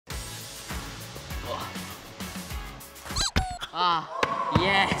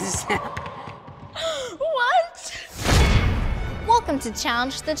Yes. What? Welcome to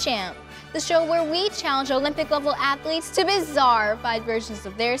Challenge the Champ, the show where we challenge Olympic-level athletes to bizarrified versions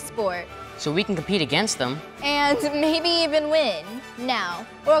of their sport. So we can compete against them. And maybe even win. Now,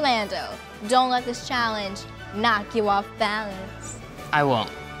 Orlando, don't let this challenge knock you off balance. I won't.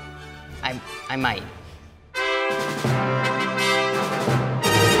 I might.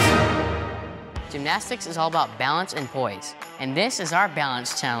 Gymnastics is all about balance and poise, and this is our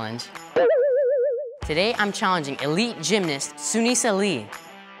balance challenge. Today, I'm challenging elite gymnast Suni Lee.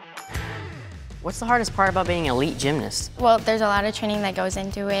 What's the hardest part about being an elite gymnast? Well, there's a lot of training that goes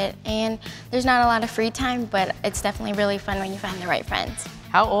into it, and there's not a lot of free time, but it's definitely really fun when you find the right friends.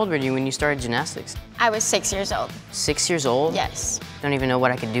 How old were you when you started gymnastics? I was 6 years old. 6 years old? Yes. Don't even know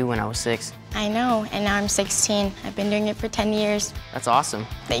what I could do when I was 6. I know, and now I'm 16. I've been doing it for 10 years. That's awesome.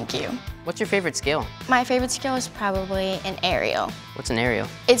 Thank you. What's your favorite skill? My favorite skill is probably an aerial. What's an aerial?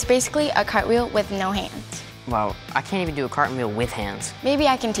 It's basically a cartwheel with no hands. Wow, I can't even do a cartwheel with hands. Maybe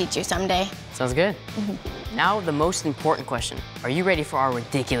I can teach you someday. Sounds good. Now the most important question. Are you ready for our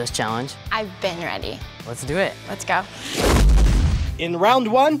ridiculous challenge? I've been ready. Let's do it. Let's go. In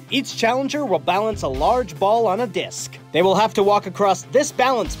round 1, each challenger will balance a large ball on a disc. They will have to walk across this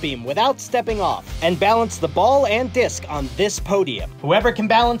balance beam without stepping off and balance the ball and disc on this podium. Whoever can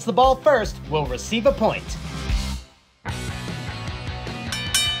balance the ball first will receive a point.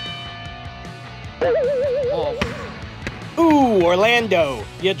 Whoa. Ooh, Orlando,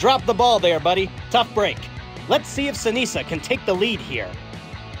 you dropped the ball there, buddy. Tough break. Let's see if Sunisa can take the lead here.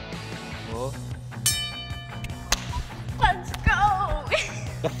 Whoa. Let's go!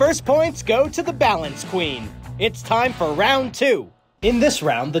 The first points go to the balance queen. It's time for round 2. In this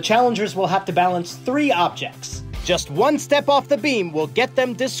round, the challengers will have to balance 3 objects. Just one step off the beam will get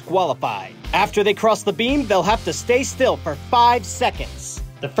them disqualified. After they cross the beam, they'll have to stay still for 5 seconds.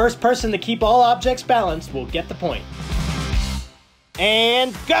 The first person to keep all objects balanced will get the point.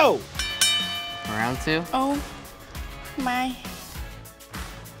 And go! Round 2. Oh my.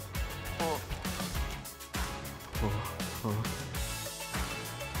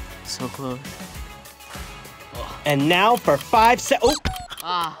 So close. And now for 5 seconds.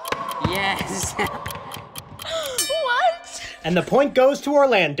 Oh! Yes. What? And the point goes to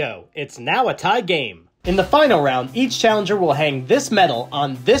Orlando. It's now a tie game. In the final round, each challenger will hang this medal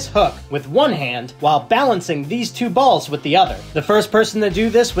on this hook with one hand while balancing these 2 balls with the other. The first person to do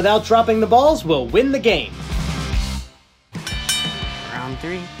this without dropping the balls will win the game. Round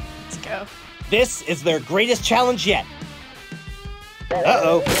 3. Let's go. This is their greatest challenge yet.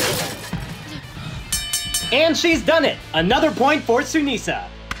 Uh-oh. And she's done it! Another point for Sunisa.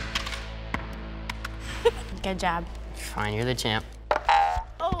 Good job. Fine, you're the champ.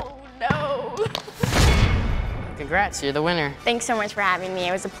 Oh no! Congrats, you're the winner. Thanks so much for having me.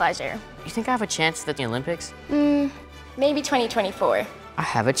 It was a pleasure. You think I have a chance at the Olympics? Maybe 2024. I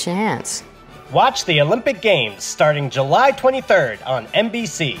have a chance. Watch the Olympic Games starting July 23rd on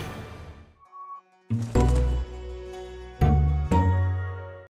NBC.